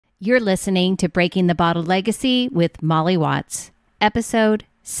You're listening to Breaking the Bottle Legacy with Molly Watts, Episode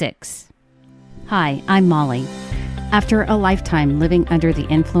 6. Hi, I'm Molly. After a lifetime living under the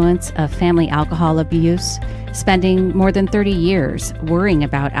influence of family alcohol abuse, spending more than 30 years worrying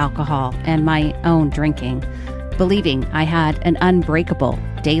about alcohol and my own drinking, believing I had an unbreakable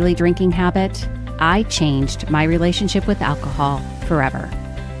daily drinking habit, I changed my relationship with alcohol forever.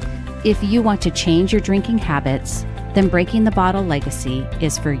 If you want to change your drinking habits, then Breaking the Bottle Legacy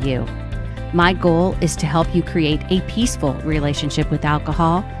is for you. My goal is to help you create a peaceful relationship with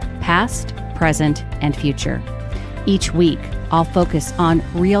alcohol, past, present, and future. Each week, I'll focus on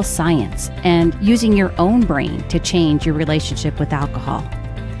real science and using your own brain to change your relationship with alcohol.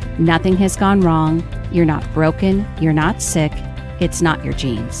 Nothing has gone wrong. You're not broken. You're not sick. It's not your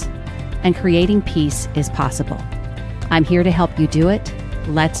genes. And creating peace is possible. I'm here to help you do it.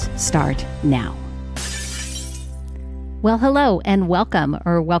 Let's start now. Well, hello and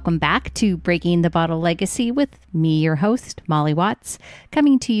welcome back to Breaking the Bottle Legacy with me, your host, Molly Watts,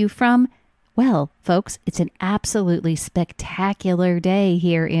 coming to you from, well, folks, it's an absolutely spectacular day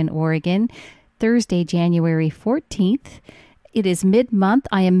here in Oregon, Thursday, January 14th. It is mid-month.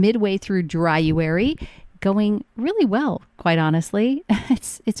 I am midway through Dryuary, going really well, quite honestly.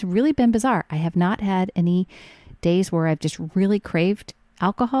 It's really been bizarre. I have not had any days where I've just really craved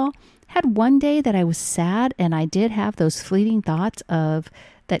alcohol. Had one day that I was sad, and I did have those fleeting thoughts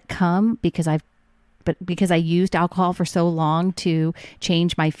that come because I used alcohol for so long to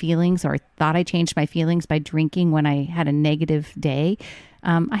change my feelings, or thought I changed my feelings by drinking when I had a negative day.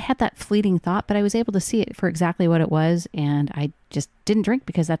 I had that fleeting thought, but I was able to see it for exactly what it was, and I just didn't drink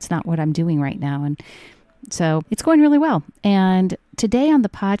because that's not what I'm doing right now. And so it's going really well. And today on the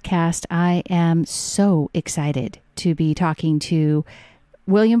podcast, I am so excited to be talking to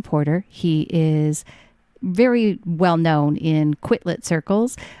William Porter. He is very well known in quit-lit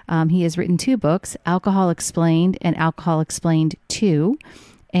circles. He has written 2 books, Alcohol Explained and Alcohol Explained 2.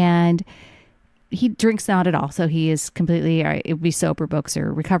 And he drinks not at all. So he is completely, it would be sober books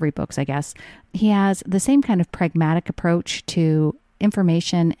or recovery books, I guess. He has the same kind of pragmatic approach to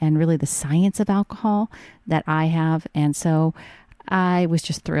information and really the science of alcohol that I have. And so I was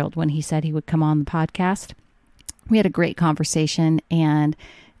just thrilled when he said he would come on the podcast. We had a great conversation, and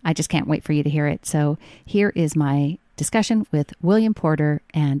I just can't wait for you to hear it. So here is my discussion with William Porter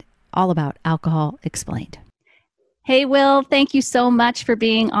and all about Alcohol Explained. Hey, Will, thank you so much for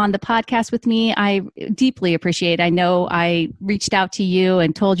being on the podcast with me. I deeply appreciate it. I know I reached out to you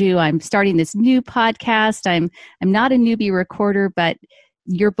and told you I'm starting this new podcast. I'm not a newbie recorder, but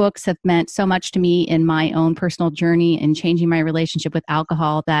your books have meant so much to me in my own personal journey and changing my relationship with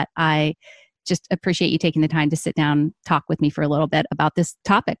alcohol that I just appreciate you taking the time to sit down and talk with me for a little bit about this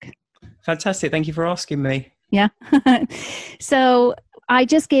topic. Fantastic. Thank you for asking me. Yeah. So I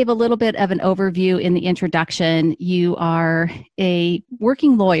just gave a little bit of an overview in the introduction. You are a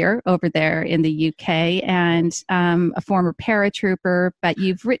working lawyer over there in the UK and a former paratrooper, but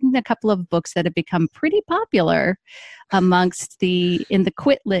you've written a couple of books that have become pretty popular amongst in the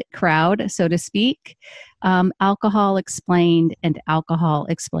quit-lit crowd, so to speak, Alcohol Explained and Alcohol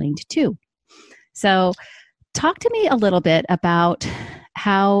Explained 2. So talk to me a little bit about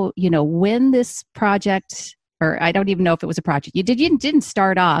how, when this project, or I don't even know if it was a project, you didn't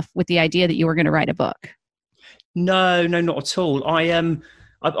start off with the idea that you were going to write a book. No, not at all.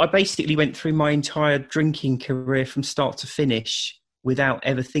 I basically went through my entire drinking career from start to finish without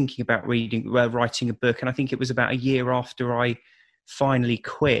ever thinking about writing a book. And I think it was about a year after I finally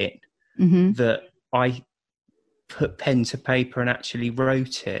quit that I put pen to paper and actually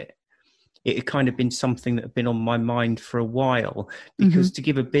wrote it. It had kind of been something that had been on my mind for a while, because to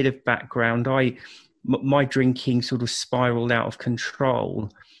give a bit of background, my drinking sort of spiraled out of control,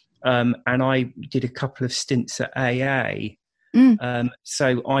 and I did a couple of stints at AA.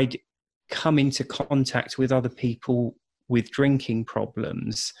 So I'd come into contact with other people with drinking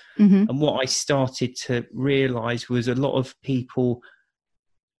problems. And what I started to realize was a lot of people,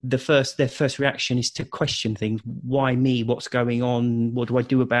 their first reaction is to question things. Why me? What's going on? What do I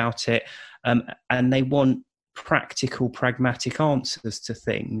do about it? And they want practical, pragmatic answers to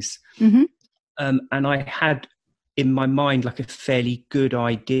things. And I had in my mind like a fairly good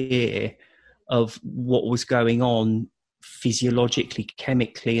idea of what was going on physiologically,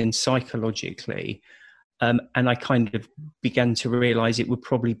 chemically, and psychologically. And I kind of began to realize it would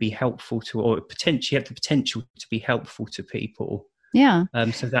probably be helpful or potentially had the potential to be helpful to people. Yeah.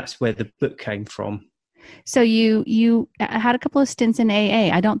 So that's where the book came from. So you had a couple of stints in AA.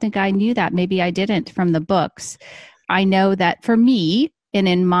 I don't think I knew that. Maybe I didn't from the books. I know that for me, and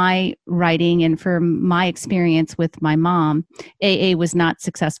in my writing and from my experience with my mom, AA was not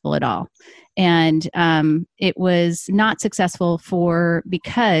successful at all. And it was not successful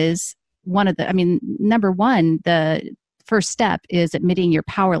because number one, the first step is admitting you're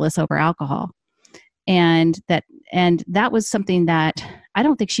powerless over alcohol. And that was something that I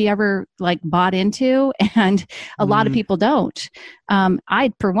don't think she ever like bought into, and a lot of people don't.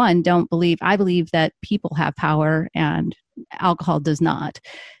 I, for one, don't believe. I believe that people have power and alcohol does not.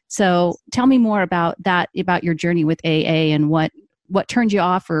 So, tell me more about that, about your journey with AA and what turned you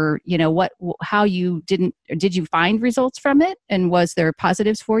off, or how you did you find results from it, and was there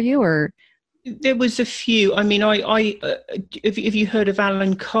positives for you, or? There was a few. I mean, have you heard of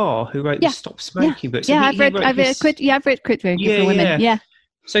Alan Carr, who wrote the Stop Smoking books? I've read Quit Drinking for Women. Yeah.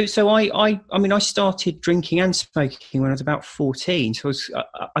 So I started drinking and smoking when I was about 14. So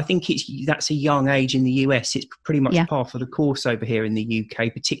I think that's a young age in the US. It's pretty much par for the course over here in the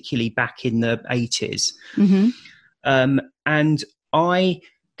UK, particularly back in the 80s. Mm-hmm. And I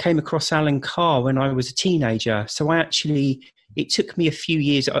came across Alan Carr when I was a teenager. So it took me a few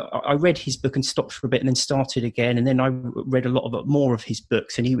years. I read his book and stopped for a bit and then started again. And then I read a lot more of his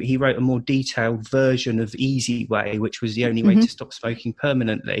books, and he wrote a more detailed version of Easy Way, which was the only way to stop smoking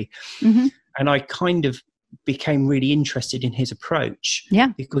permanently. Mm-hmm. And I kind of became really interested in his approach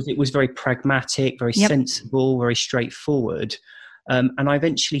because it was very pragmatic, very sensible, very straightforward. And I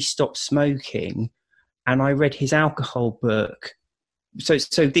eventually stopped smoking, and I read his alcohol book. So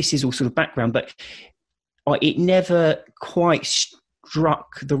this is all sort of background, but it never quite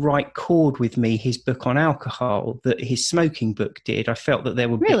struck the right chord with me, his book on alcohol, that his smoking book did. I felt that there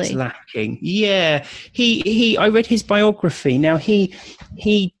were bits lacking. Yeah. I read his biography. Now, he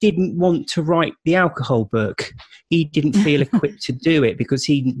didn't want to write the alcohol book. He didn't feel equipped to do it because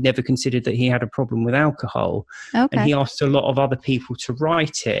he never considered that he had a problem with alcohol. Okay. And he asked a lot of other people to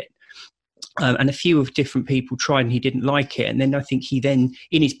write it. And a few of different people tried, and he didn't like it. And then I think in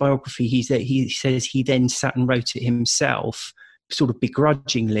his biography, he says he then sat and wrote it himself, sort of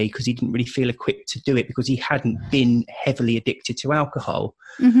begrudgingly, because he didn't really feel equipped to do it because he hadn't been heavily addicted to alcohol.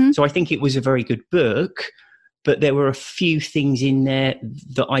 Mm-hmm. So I think it was a very good book, but there were a few things in there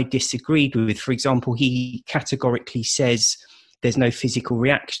that I disagreed with. For example, he categorically says there's no physical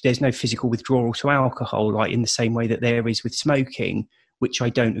reaction, there's no physical withdrawal to alcohol, like in the same way that there is with smoking, which I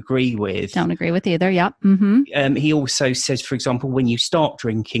don't agree with. Don't agree with either, yeah. Mm-hmm. He also says, for example, when you start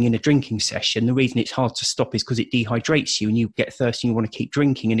drinking in a drinking session, the reason it's hard to stop is because it dehydrates you and you get thirsty and you want to keep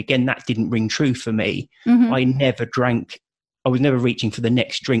drinking. And again, that didn't ring true for me. Mm-hmm. I never drank. I was never reaching for the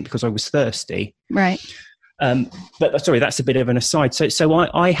next drink because I was thirsty. Right. But sorry, that's a bit of an aside. So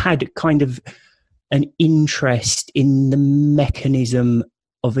I had kind of an interest in the mechanism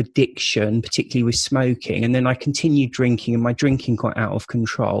of addiction, particularly with smoking. And then I continued drinking, and my drinking got out of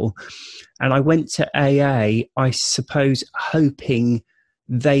control. And I went to AA, I suppose, hoping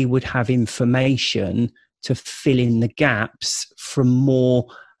they would have information to fill in the gaps from more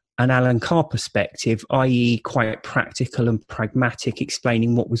an Alan Carr perspective, i.e. quite practical and pragmatic,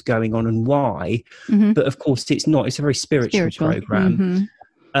 explaining what was going on and why. Mm-hmm. But of course, it's not. It's a very spiritual program.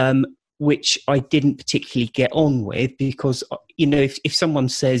 Mm-hmm. Which I didn't particularly get on with because, if someone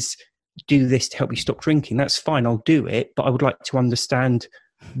says, do this to help you stop drinking, that's fine, I'll do it. But I would like to understand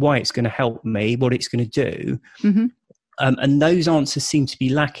why it's going to help me, what it's going to do. Mm-hmm. And those answers seem to be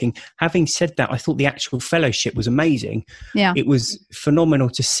lacking. Having said that, I thought the actual fellowship was amazing. Yeah. It was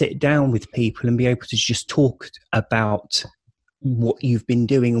phenomenal to sit down with people and be able to just talk about what you've been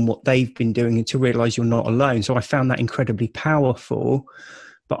doing and what they've been doing, and to realize you're not alone. So I found that incredibly powerful.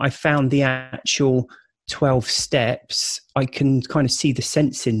 But I found the actual 12 steps, I can kind of see the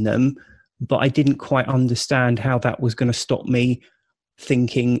sense in them, but I didn't quite understand how that was going to stop me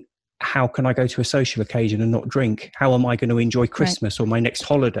thinking, how can I go to a social occasion and not drink? How am I going to enjoy Christmas or my next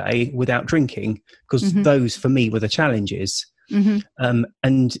holiday without drinking? Because those for me were the challenges. Mm-hmm.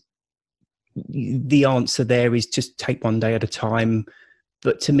 And the answer there is just take one day at a time.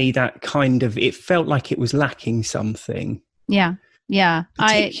 But to me, that it felt like it was lacking something. Yeah. Yeah.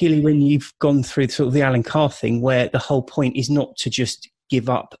 Particularly when you've gone through sort of the Alan Carr thing, where the whole point is not to just give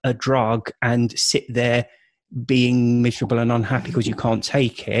up a drug and sit there being miserable and unhappy because you can't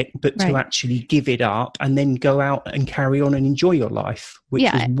take it, but to actually give it up and then go out and carry on and enjoy your life, which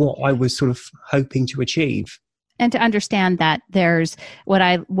is what I was sort of hoping to achieve. And to understand that there's what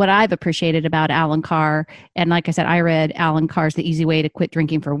I've appreciated about Alan Carr, and like I said, I read Alan Carr's The Easy Way to Quit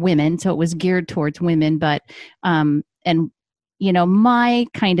Drinking for Women, so it was geared towards women, but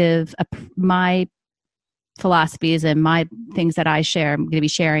my philosophies and my things that I share, I'm going to be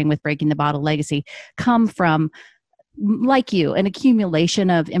sharing with Breaking the Bottle Legacy, come from like you, an accumulation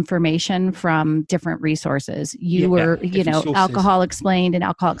of information from different resources. You were, Different sources. Alcohol Explained and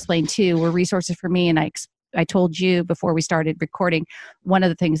Alcohol Explained 2 were resources for me. And I told you before we started recording, one of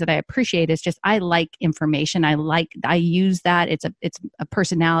the things that I appreciate is just, I like information. I use that. It's a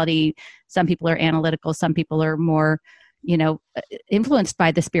personality. Some people are analytical. Some people are more, influenced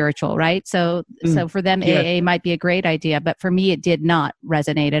by the spiritual, right? So for them, Yeah. AA might be a great idea, but for me, it did not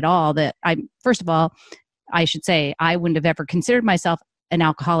resonate at all. First of all, I should say, I wouldn't have ever considered myself an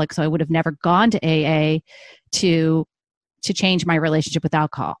alcoholic, so I would have never gone to AA to change my relationship with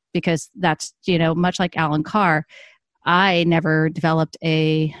alcohol, because that's, much like Alan Carr, I never developed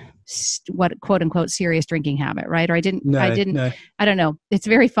a what quote unquote serious drinking habit, right? Or I didn't, No. I don't know. It's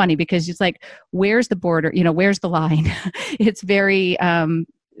very funny because it's like, where's the border? Where's the line? It's very,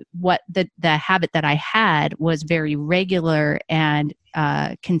 what the habit that I had was very regular and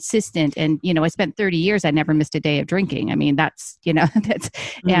consistent. And, I spent 30 years, I never missed a day of drinking. I mean, that's,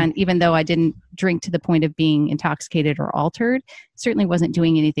 and even though I didn't drink to the point of being intoxicated or altered, certainly wasn't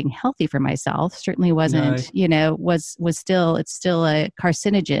doing anything healthy for myself. Certainly wasn't, was still, it's still a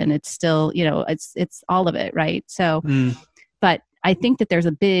carcinogen. It's still, it's all of it. Right. So, but I think that there's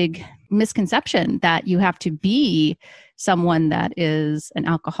a big misconception that you have to be someone that is an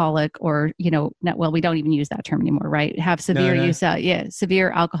alcoholic or, we don't even use that term anymore, right? Have severe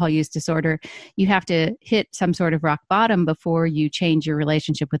severe alcohol use disorder. You have to hit some sort of rock bottom before you change your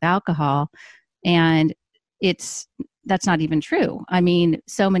relationship with alcohol. And that's not even true. I mean,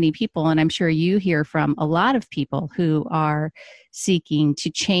 so many people, and I'm sure you hear from a lot of people who are seeking to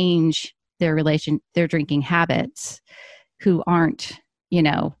change their drinking habits, who aren't,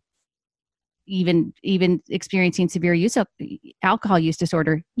 even experiencing severe alcohol use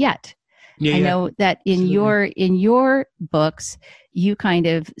disorder yet. I know that in your books, you kind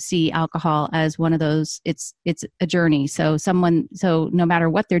of see alcohol as one of those, it's a journey. So no matter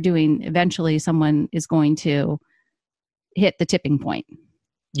what they're doing, eventually someone is going to hit the tipping point.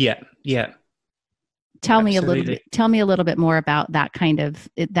 Yeah. Tell me a little bit more about that kind of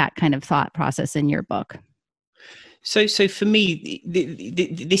thought process in your book. So for me,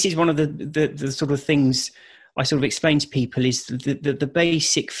 this is one of the sort of things I sort of explain to people, is the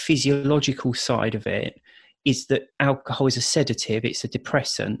basic physiological side of it is that alcohol is a sedative, it's a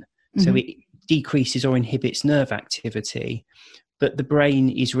depressant, so it decreases or inhibits nerve activity. But the brain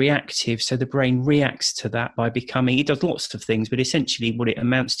is reactive, so the brain reacts to that by it does lots of things, but essentially what it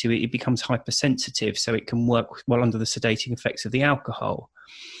amounts to, it becomes hypersensitive, so it can work well under the sedating effects of the alcohol.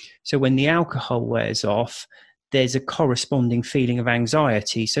 So when the alcohol wears off, there's a corresponding feeling of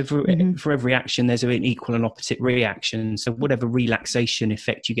anxiety. So for every action, there's an equal and opposite reaction. So whatever relaxation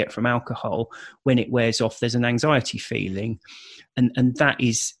effect you get from alcohol, when it wears off, there's an anxiety feeling. And that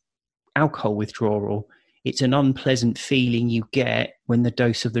is alcohol withdrawal. It's an unpleasant feeling you get when the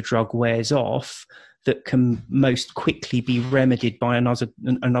dose of the drug wears off that can most quickly be remedied by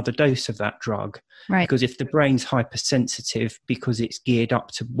another dose of that drug. Right. Because if the brain's hypersensitive because it's geared up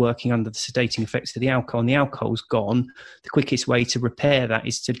to working under the sedating effects of the alcohol and the alcohol's gone, the quickest way to repair that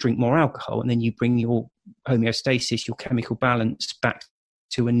is to drink more alcohol, and then you bring your homeostasis, your chemical balance, back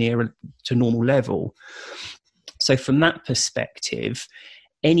to a nearer to normal level. So from that perspective,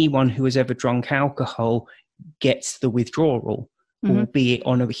 anyone who has ever drunk alcohol gets the withdrawal, albeit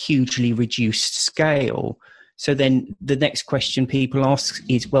on a hugely reduced scale. So then the next question people ask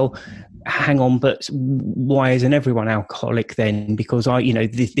is, well, hang on, but why isn't everyone alcoholic then? Because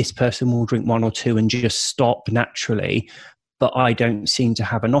this person will drink one or two and just stop naturally, but I don't seem to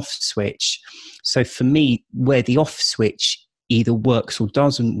have an off switch. So for me, where the off switch either works or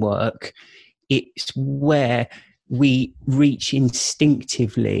doesn't work, it's where we reach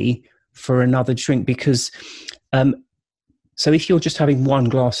instinctively for another drink. Because so if you're just having one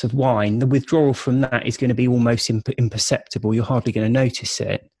glass of wine, the withdrawal from that is going to be almost imperceptible. You're hardly going to notice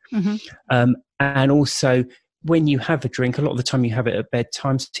it. And also, when you have a drink, a lot of the time you have it at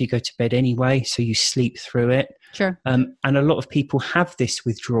bedtime, so you go to bed anyway, so you sleep through it. Sure. And a lot of people have this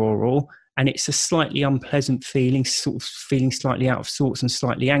withdrawal, and it's a slightly unpleasant feeling, sort of feeling slightly out of sorts and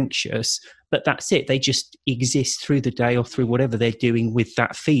slightly anxious. But that's it. They just exist through the day or through whatever they're doing with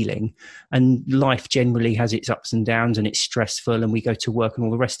that feeling. And life generally has its ups and downs, and it's stressful, and we go to work and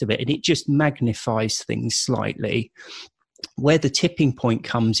all the rest of it. And it just magnifies things slightly. Where the tipping point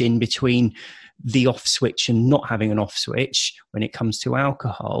comes in between the off switch and not having an off switch when it comes to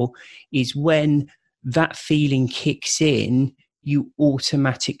alcohol is when that feeling kicks in, you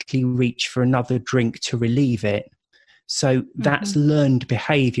automatically reach for another drink to relieve it. So that's learned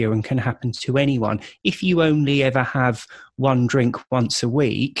behavior and can happen to anyone. If you only ever have one drink once a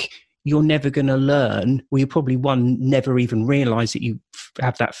week, you're never going to learn. Well, you probably never even realize that you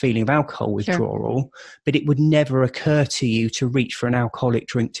have that feeling of alcohol withdrawal, but it would never occur to you to reach for an alcoholic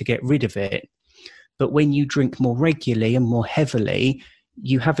drink to get rid of it. But when you drink more regularly and more heavily,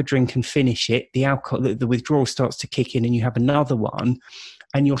 you have a drink and finish it, the withdrawal starts to kick in and you have another one,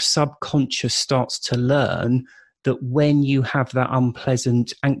 and your subconscious starts to learn that when you have that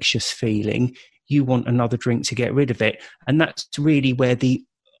unpleasant, anxious feeling, you want another drink to get rid of it. And that's really where the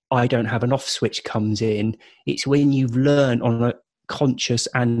I don't have an off switch comes in. It's when you've learned on a conscious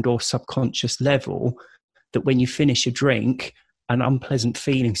and or subconscious level that when you finish a drink, an unpleasant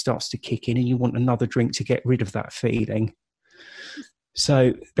feeling starts to kick in and you want another drink to get rid of that feeling.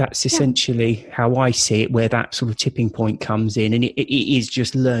 So that's essentially how I see it, where that sort of tipping point comes in, and it is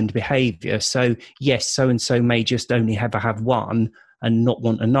just learned behavior. So yes, so-and-so may just only ever have one and not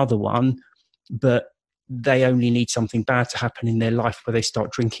want another one, but they only need something bad to happen in their life where they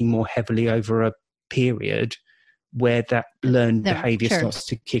start drinking more heavily over a period where that learned behavior starts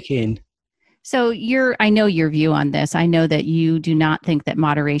to kick in. So I know your view on this. I know that you do not think that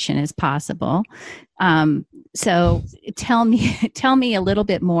moderation is possible. So tell me a little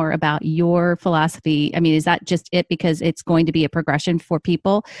bit more about your philosophy. I mean, is that just it because it's going to be a progression for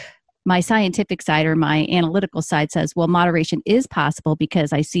people? My scientific side or my analytical side says, well, moderation is possible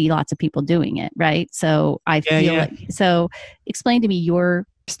because I see lots of people doing it, right? So I feel like, so explain to me your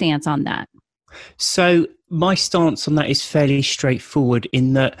stance on that. So my stance on that is fairly straightforward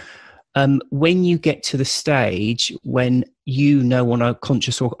in that when you get to the stage when you know on a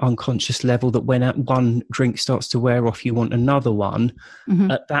conscious or unconscious level that when one drink starts to wear off, you want another one,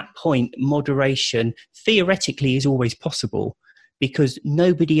 at that point, moderation theoretically is always possible because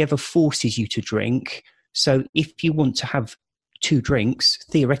nobody ever forces you to drink. So if you want to have 2 drinks,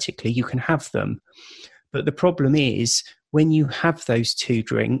 theoretically, you can have them. But the problem is when you have those 2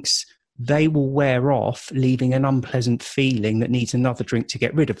 drinks, they will wear off, leaving an unpleasant feeling that needs another drink to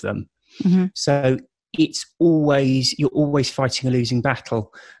get rid of them. So you're always fighting a losing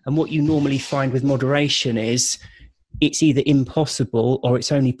battle. And what you normally find with moderation is it's either impossible or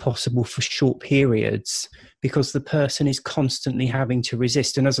it's only possible for short periods because the person is constantly having to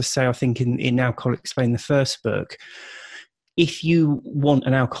resist. And as I say, I think in Alcoholic Explained, the first book, if you want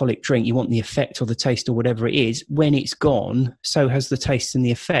an alcoholic drink, you want the effect or the taste or whatever it is, when it's gone, so has the taste and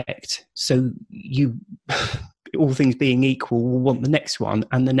the effect. So you, all things being equal, will want the next one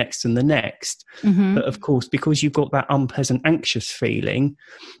and the next and the next. But of course, because you've got that unpleasant, anxious feeling,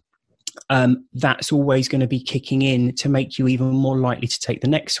 that's always going to be kicking in to make you even more likely to take the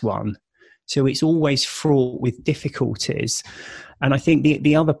next one. So it's always fraught with difficulties. And I think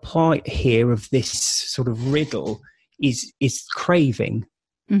the other part here of this sort of riddle is craving,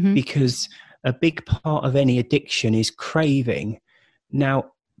 because a big part of any addiction is craving.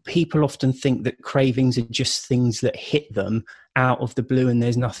 Now, people often think that cravings are just things that hit them out of the blue and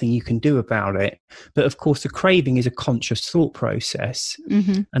there's nothing you can do about it. But of course, the craving is a conscious thought process.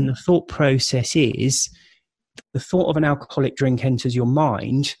 And the thought process is the thought of an alcoholic drink enters your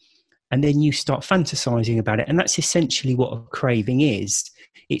mind and then you start fantasizing about it. And that's essentially what a craving is.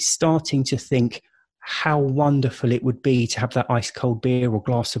 It's starting to think how wonderful it would be to have that ice cold beer or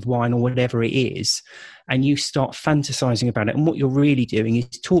glass of wine or whatever it is. And you start fantasizing about it. And what you're really doing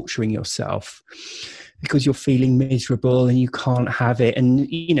is torturing yourself because you're feeling miserable and you can't have it. And,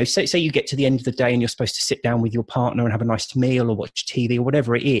 you know, say you get to the end of the day and you're supposed to sit down with your partner and have a nice meal or watch TV or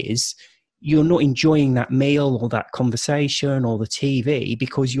whatever it is. You're not enjoying that meal or that conversation or the TV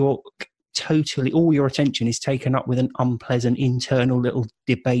because you're totally, all your attention is taken up with an unpleasant internal little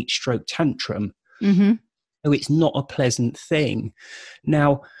debate stroke tantrum. So it's not a pleasant thing.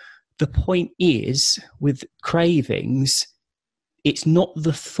 Now, the point is with cravings, it's not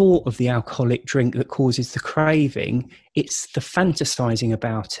the thought of the alcoholic drink that causes the craving, it's the fantasizing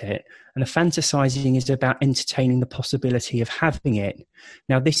about it. And the fantasizing is about entertaining the possibility of having it.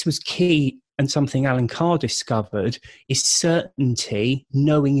 Now, this was key, and something Alan Carr discovered is certainty.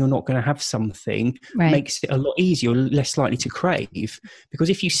 Knowing you're not going to have something makes it a lot easier, less likely to crave.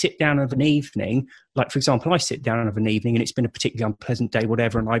 Because if you sit down of an evening, like for example, I sit down of an evening and it's been a particularly unpleasant day,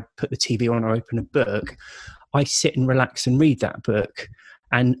 whatever, and I put the TV on or open a book, I sit and relax and read that book.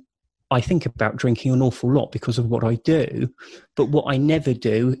 And I think about drinking an awful lot because of what I do. But what I never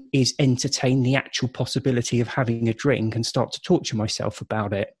do is entertain the actual possibility of having a drink and start to torture myself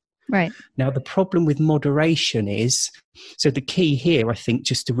about it. Right. Now, the problem with moderation is, so the key here, I think,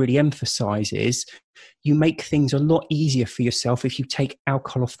 just to really emphasize is you make things a lot easier for yourself if you take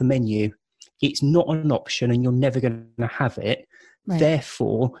alcohol off the menu. It's not an option and you're never going to have it. Right.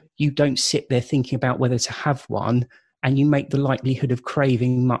 Therefore, you don't sit there thinking about whether to have one and you make the likelihood of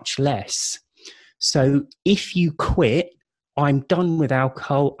craving much less. So if you quit, I'm done with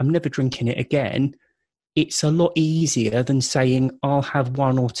alcohol, I'm never drinking it again, it's a lot easier than saying I'll have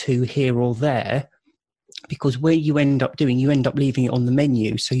one or two here or there, because where you end up doing, you end up leaving it on the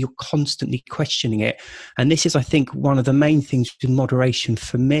menu. So you're constantly questioning it. And this is, I think, one of the main things with moderation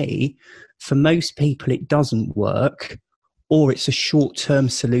for me. For most people, it doesn't work, or it's a short-term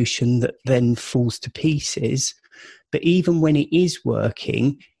solution that then falls to pieces. But even when it is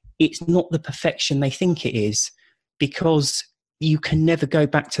working, it's not the perfection they think it is, because you can never go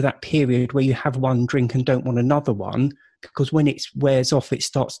back to that period where you have one drink and don't want another one, because when it wears off, it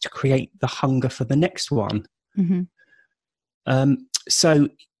starts to create the hunger for the next one. So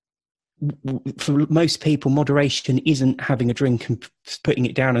for most people, moderation isn't having a drink and putting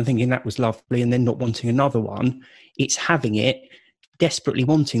it down and thinking that was lovely and then not wanting another one. It's having it, desperately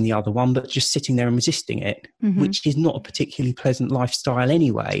wanting the other one, but just sitting there and resisting it, which is not a particularly pleasant lifestyle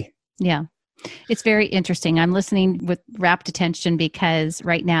anyway. Yeah. It's very interesting. I'm listening with rapt attention because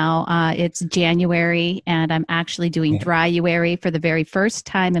right now it's January and I'm actually doing dryuary for the very first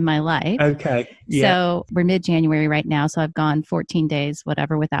time in my life. Okay. Yeah. So we're mid-January right now. So I've gone 14 days,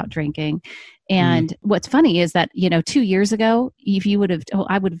 whatever, without drinking. And what's funny is that, 2 years ago, if you would have,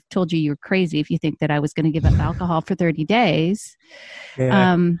 I would have told you you're crazy if you think that I was going to give up alcohol for 30 days.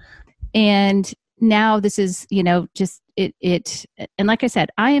 Yeah. And now this is, just it. And like I said,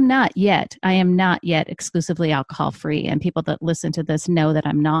 I am not yet exclusively alcohol free. And people that listen to this know that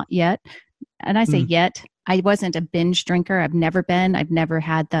I'm not yet. And I say yet, I wasn't a binge drinker. I've never been. I've never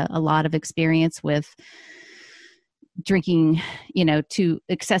had a lot of experience with drinking, to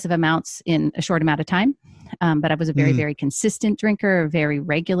excessive amounts in a short amount of time. But I was a very, very consistent drinker, a very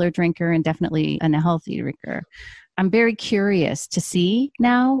regular drinker, and definitely a healthy drinker. I'm very curious to see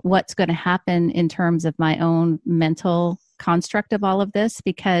now what's going to happen in terms of my own mental construct of all of this,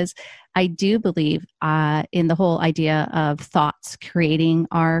 because I do believe in the whole idea of thoughts creating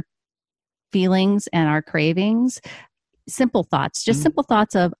our feelings and our cravings. Simple thoughts, just simple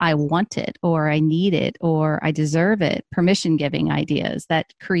thoughts of I want it, or I need it, or I deserve it, permission giving ideas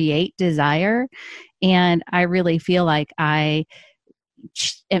that create desire. And I really feel like I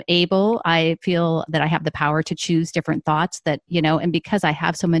feel that I have the power to choose different thoughts that, and because I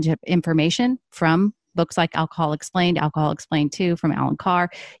have so much information from books like Alcohol Explained 2 from Alan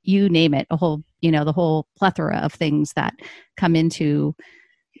Carr, you name it, the whole plethora of things that come into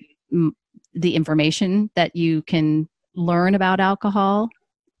the information that you can learn about alcohol.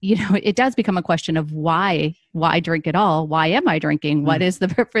 It does become a question of why drink at all? Why am I drinking? What is the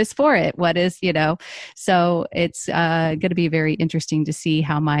purpose for it? What is, so it's going to be very interesting to see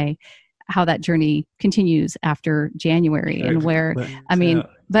how that journey continues after January and where,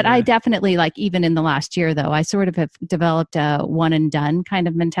 I definitely, like, even in the last year though, I sort of have developed a one and done kind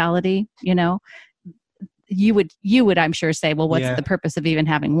of mentality. You would, I'm sure, say, well, what's the purpose of even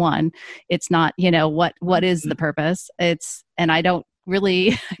having one? It's not, what is the purpose? And I don't really,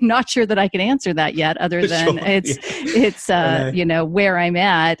 I'm not sure that I can answer that yet, other than it's where I'm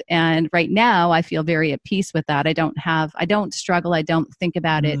at. And right now I feel very at peace with that. I don't struggle. I don't think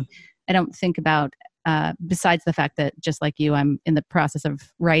about it. I don't think about, besides the fact that, just like you, I'm in the process of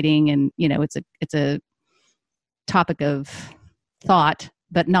writing, and, it's a topic of thought,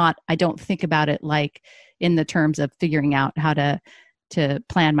 but I don't think about it like in the terms of figuring out how to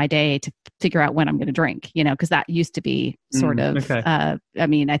plan my day to figure out when I'm going to drink, because that used to be sort of, I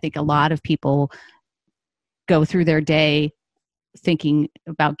think a lot of people go through their day thinking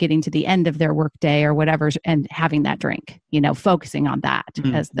about getting to the end of their work day or whatever and having that drink, focusing on that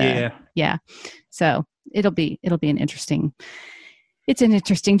as so it'll be an interesting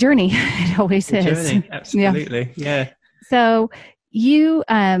journey. It always is. Absolutely. Yeah. So you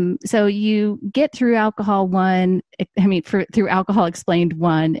get through through Alcohol Explained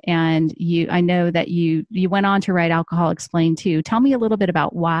 1, and I know that you went on to write Alcohol Explained 2. Tell me a little bit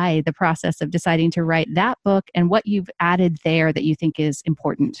about why the process of deciding to write that book and what you've added there that you think is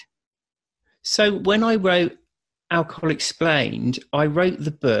important. So when I wrote Alcohol Explained, I wrote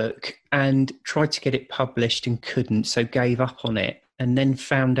the book and tried to get it published and couldn't, so gave up on it, and then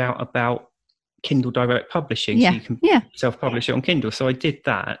found out about Kindle Direct Publishing, so you can self-publish it on Kindle. So I did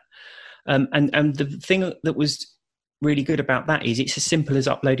that, and the thing that was really good about that is it's as simple as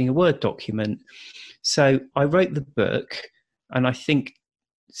uploading a Word document. So I wrote the book, and I think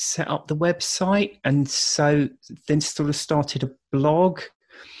set up the website, and so then sort of started a blog.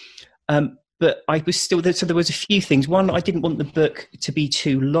 But I was still there, so there was a few things. One, I didn't want the book to be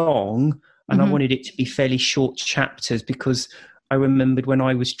too long, and I wanted it to be fairly short chapters, because I remembered when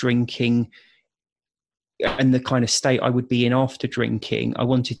I was drinking, and the kind of state I would be in after drinking, I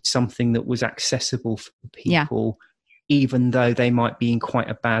wanted something that was accessible for people, even though they might be in quite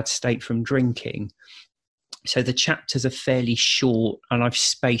a bad state from drinking. So the chapters are fairly short, and I've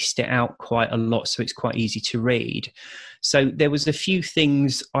spaced it out quite a lot, so it's quite easy to read. So there was a few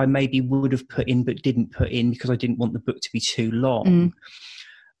things I maybe would have put in but didn't put in because I didn't want the book to be too long.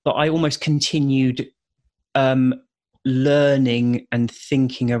 But I almost continued learning and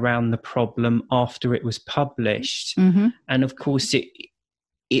thinking around the problem after it was published. And of course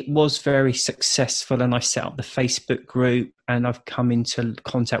it was very successful, and I set up the Facebook group, and I've come into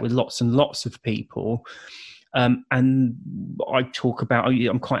contact with lots and lots of people. And I talk about,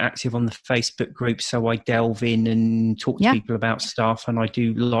 I'm quite active on the Facebook group, so I delve in and talk to people about stuff, and I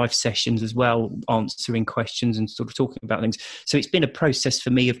do live sessions as well, answering questions and sort of talking about things. So it's been a process for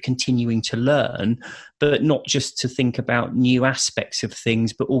me of continuing to learn, but not just to think about new aspects of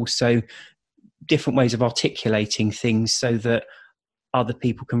things, but also different ways of articulating things so that other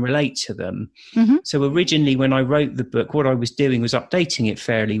people can relate to them. So originally when I wrote the book, what I was doing was updating it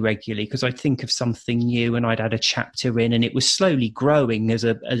fairly regularly, because I'd think of something new and I'd add a chapter in, and it was slowly growing as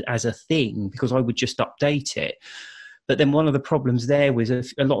a thing because I would just update it. But then one of the problems there was a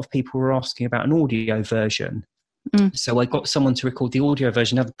lot of people were asking about an audio version. So I got someone to record the audio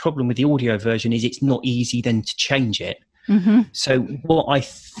version. Now the problem with the audio version is it's not easy then to change it. So what I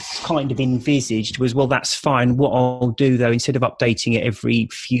kind of envisaged was, well, that's fine. What I'll do though, instead of updating it every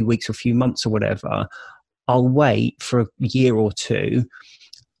few weeks or few months or whatever, I'll wait for a year or two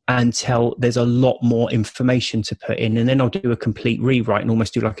until there's a lot more information to put in, and then I'll do a complete rewrite and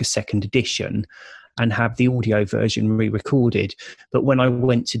almost do like a second edition and have the audio version re-recorded. But when I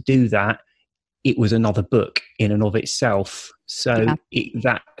went to do that, it was another book in and of itself. So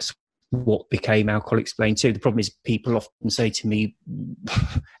that's what became Alcohol Explained 2. The problem is people often say to me,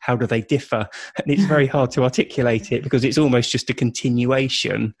 how do they differ? And it's very hard to articulate it because it's almost just a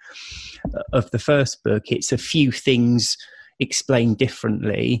continuation of the first book. It's a few things explained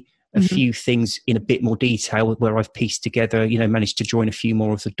differently, a few things in a bit more detail where I've pieced together, managed to join a few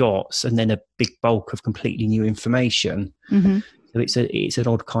more of the dots, and then a big bulk of completely new information. So it's an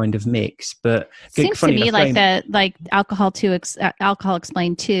odd kind of mix, but seems to me like Alcohol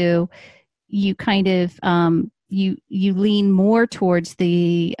Explained 2, you kind of you lean more towards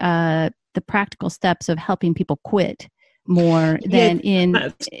the practical steps of helping people quit more than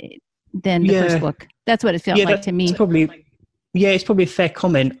the first book. That's what it felt like to me. It's probably a fair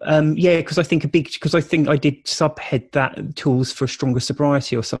comment. Because I think I did subhead that tools for a stronger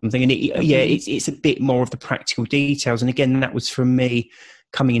sobriety or something, and it's a bit more of the practical details. And again, that was from me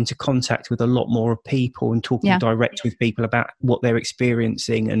coming into contact with a lot more people and talking direct with people about what they're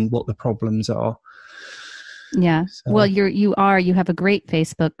experiencing and what the problems are. Yeah. So. Well, you have a great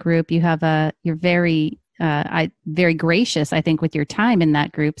Facebook group. You're very very gracious, I think, with your time in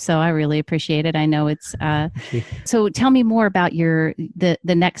that group. So I really appreciate it. I know it's, so tell me more about the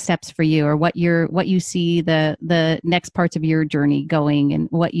next steps for you, or what you see the next parts of your journey going, and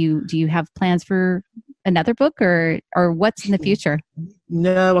do you have plans for another book or what's in the future?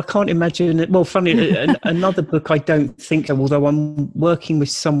 No, I can't imagine it. Well, funny, another book, I don't think, although I'm working with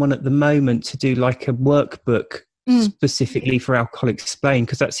someone at the moment to do like a workbook specifically for Alcohol Explained,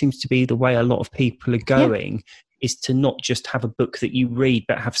 because that seems to be the way a lot of people are going, is to not just have a book that you read,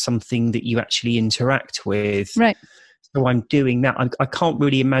 but have something that you actually interact with. Right. So I'm doing that. I can't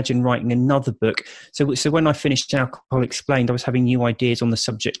really imagine writing another book. So when I finished Alcohol Explained, I was having new ideas on the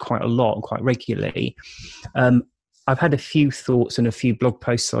subject quite a lot and quite regularly. I've had a few thoughts and a few blog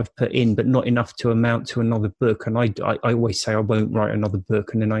posts I've put in, but not enough to amount to another book. And I always say I won't write another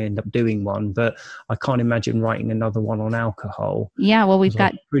book, and then I end up doing one. But I can't imagine writing another one on alcohol. Yeah, well, we've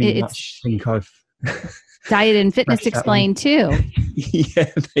got much think I've Diet and Fitness Explained too.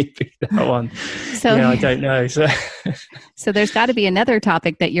 Yeah, maybe that one. So I don't know. So there's got to be another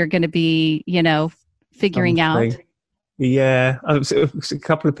topic that you're going to be, figuring out. Yeah, a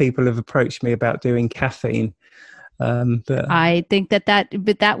couple of people have approached me about doing caffeine. But I think would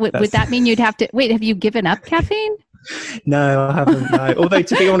that mean you'd have to wait? Have you given up caffeine? No, I haven't. No. Although,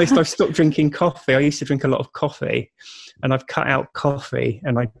 to be honest, I've stopped drinking coffee. I used to drink a lot of coffee, and I've cut out coffee,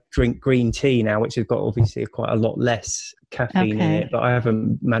 and I drink green tea now, which has got obviously quite a lot less caffeine in it. But I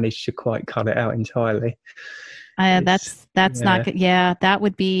haven't managed to quite cut it out entirely. That's not good. Yeah, that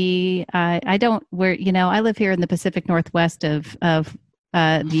would be. I live here in the Pacific Northwest of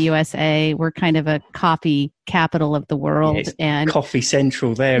the USA. We're kind of a coffee capital of the world, and coffee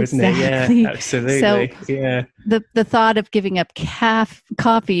central there, isn't it? Yeah, absolutely. So the thought of giving up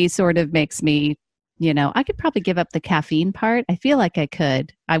coffee sort of makes me I could probably give up the caffeine part. I feel like I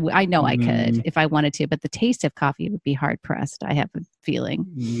could. I know I could if I wanted to, but the taste of coffee would be hard pressed. I have a feeling.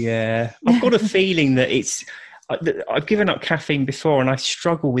 Yeah, I've got a feeling that I've given up caffeine before, and I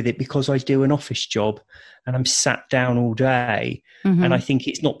struggle with it because I do an office job and I'm sat down all day. And I think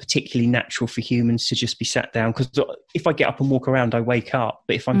it's not particularly natural for humans to just be sat down, because if I get up and walk around, I wake up.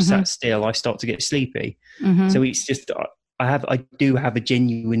 But if I'm sat still, I start to get sleepy. So it's just, I do have a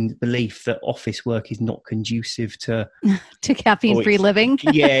genuine belief that office work is not conducive to caffeine-free living.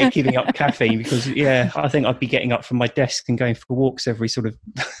 Yeah, giving up caffeine, because I think I'd be getting up from my desk and going for walks every sort of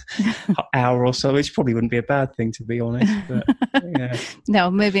hour or so, which probably wouldn't be a bad thing, to be honest. But yeah.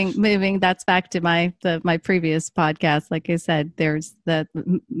 No, moving. That's back to my previous podcast. Like I said, there's the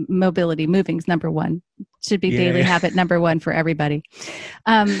mobility. Moving's number one. Should be daily habit number one for everybody.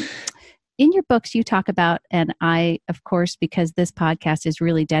 In your books, you talk about, and I, of course, because this podcast is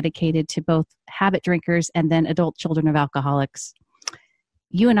really dedicated to both habit drinkers and then adult children of alcoholics,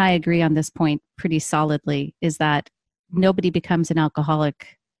 you and I agree on this point pretty solidly, is that nobody becomes an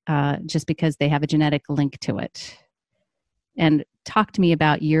alcoholic just because they have a genetic link to it. And talk to me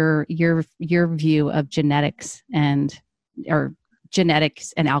about your view of genetics and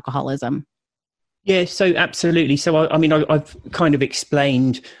alcoholism. Yeah, so absolutely. So I've kind of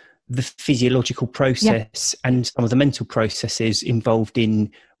explained the physiological process and some of the mental processes involved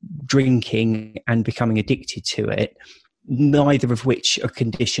in drinking and becoming addicted to it, neither of which are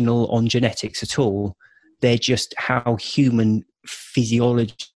conditional on genetics at all. They're just how human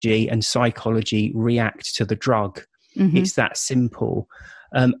physiology and psychology react to the drug. It's that simple.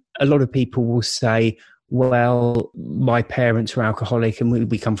 A lot of people will say, well, my parents were alcoholic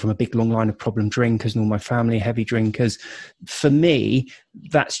and we come from a big long line of problem drinkers and all my family are heavy drinkers. For me,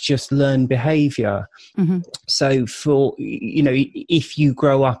 that's just learned behavior. So if you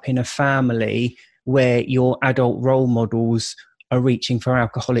grow up in a family where your adult role models are reaching for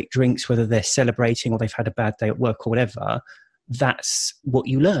alcoholic drinks, whether they're celebrating or they've had a bad day at work or whatever, that's what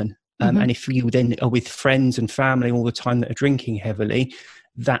you learn. And if you then are with friends and family all the time that are drinking heavily,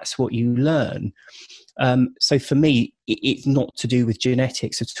 that's what you learn. So for me, it's not to do with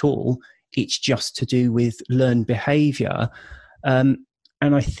genetics at all. It's just to do with learned behavior. And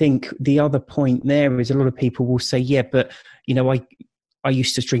I think the other point there is a lot of people will say, yeah, but, I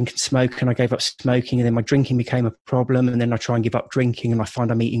used to drink and smoke and I gave up smoking, and then my drinking became a problem, and then I try and give up drinking and I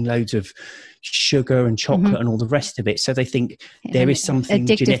find I'm eating loads of sugar and chocolate and all the rest of it. So they think there is something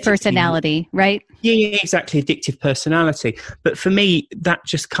addictive personality, right? Yeah, exactly. Addictive personality. But for me, that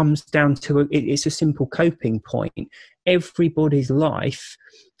just comes down to it's a simple coping point. Everybody's life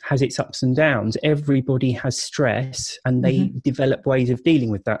has its ups and downs. Everybody has stress, and they develop ways of dealing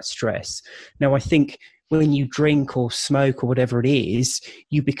with that stress. Now, I think when you drink or smoke or whatever it is,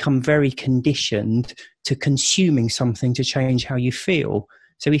 you become very conditioned to consuming something to change how you feel.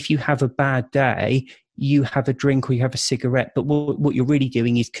 So if you have a bad day, you have a drink or you have a cigarette, but what you're really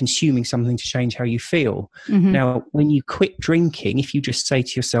doing is consuming something to change how you feel. Now, when you quit drinking, if you just say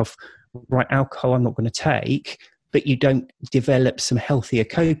to yourself, right, alcohol I'm not going to take, but you don't develop some healthier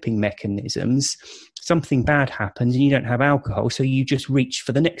coping mechanisms, something bad happens and you don't have alcohol, so you just reach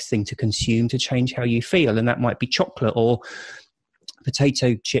for the next thing to consume to change how you feel, and that might be chocolate or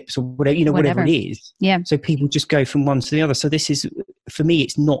potato chips or whatever, whatever it is. Yeah. So people just go from one to the other. So this is, for me,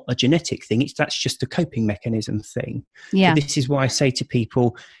 it's not a genetic thing. That's just a coping mechanism thing. Yeah. So this is why I say to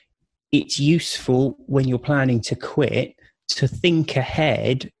people, it's useful when you're planning to quit to think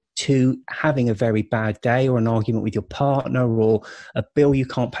ahead to having a very bad day or an argument with your partner or a bill you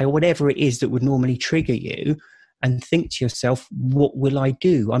can't pay or whatever it is that would normally trigger you, and think to yourself, what will I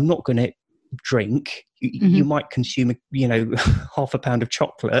do? I'm not going to drink. You might consume, half a pound of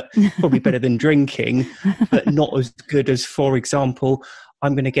chocolate, probably better than drinking, but not as good as, for example,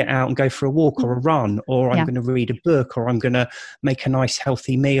 I'm going to get out and go for a walk or a run, or I'm going to read a book, or I'm going to make a nice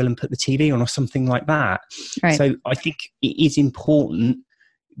healthy meal and put the TV on or something like that. Right. So I think it is important.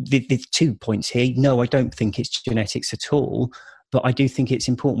 There's 2 points here. No, I don't think it's genetics at all, but I do think it's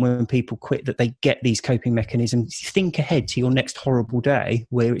important when people quit that they get these coping mechanisms. Think ahead to your next horrible day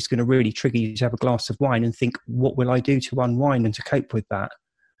where it's going to really trigger you to have a glass of wine and think, what will I do to unwind and to cope with that?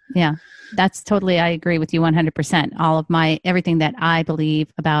 Yeah, that's totally, I agree with you 100%. Everything that I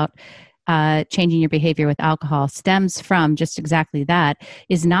believe about changing your behavior with alcohol stems from just exactly that,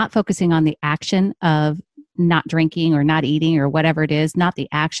 is not focusing on the action of not drinking or not eating or whatever it is, not the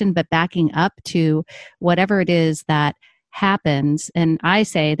action, but backing up to whatever it is that happens. And I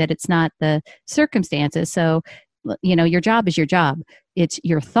say that it's not the circumstances. So your job is your job. It's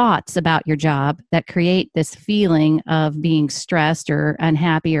your thoughts about your job that create this feeling of being stressed or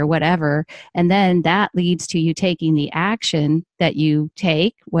unhappy or whatever. And then that leads to you taking the action that you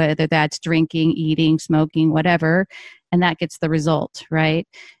take, whether that's drinking, eating, smoking, whatever, and that gets the result, right?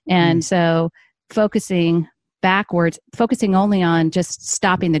 And so focusing backwards, focusing only on just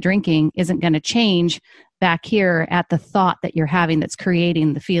stopping the drinking isn't going to change back here at the thought that you're having that's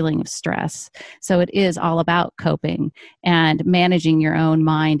creating the feeling of stress. So it is all about coping and managing your own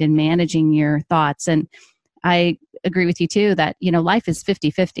mind and managing your thoughts. And I agree with you too that, life is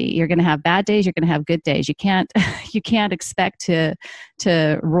 50-50. You're going to have bad days, you're going to have good days. You can't expect to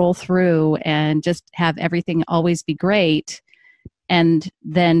roll through and just have everything always be great and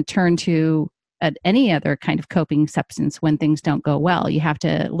then turn to any other kind of coping substance when things don't go well. You have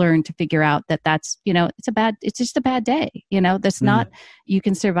to learn to figure out that's, it's just a bad day. That's not, you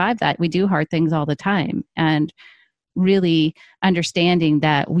can survive that. We do hard things all the time. And really understanding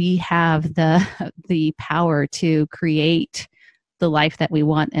that we have the power to create the life that we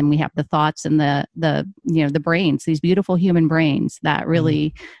want, and we have the thoughts and the brains, these beautiful human brains that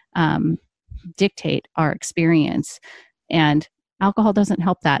really dictate our experience. And alcohol doesn't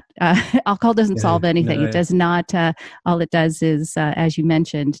help that. Alcohol doesn't solve anything. No. It does not. All it does is, as you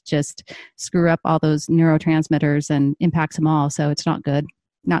mentioned, just screw up all those neurotransmitters and impacts them all. So it's not good.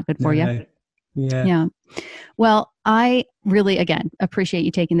 Not good for you. Yeah. Well, I really, again, appreciate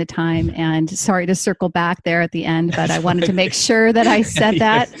you taking the time, and sorry to circle back there at the end, but I wanted to make sure that I said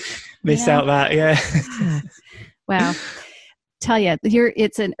that. Missed out that. Yeah. Wow. Tell you,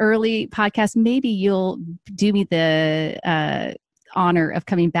 it's an early podcast. Maybe you'll do me the honor of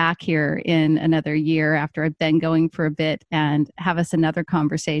coming back here in another year after I've been going for a bit, and have us another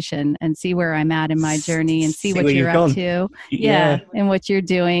conversation and see where I'm at in my journey and see what you're up to. Yeah. And what you're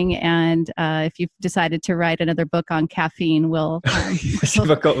doing. And if you've decided to write another book on caffeine, we'll see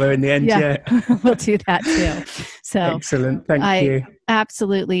if I got there in the end. Yeah. We'll do that too. So excellent. Thank you.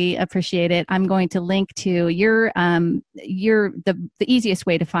 Absolutely appreciate it. I'm going to link to the easiest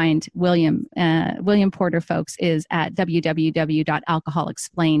way to find William Porter, folks, is at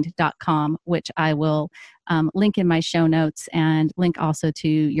www.alcoholexplained.com, which I will link in my show notes, and link also to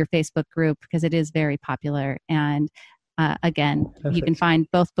your Facebook group because it is very popular. And again, Perfect. You can find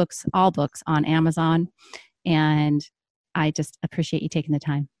all books on Amazon. And I just appreciate you taking the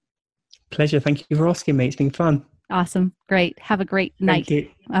time. Pleasure. Thank you for asking me. It's been fun. Awesome. Great. Have a great night. Thank you.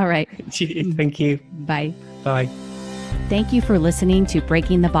 All right. Thank you. Bye. Bye. Thank you for listening to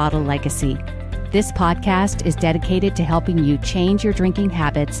Breaking the Bottle Legacy. This podcast is dedicated to helping you change your drinking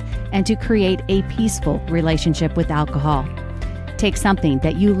habits and to create a peaceful relationship with alcohol. Take something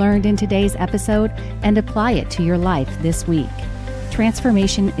that you learned in today's episode and apply it to your life this week.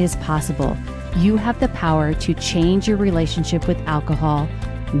 Transformation is possible. You have the power to change your relationship with alcohol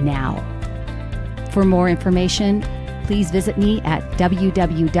now. For more information, please visit me at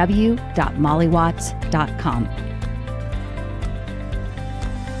www.mollywatts.com.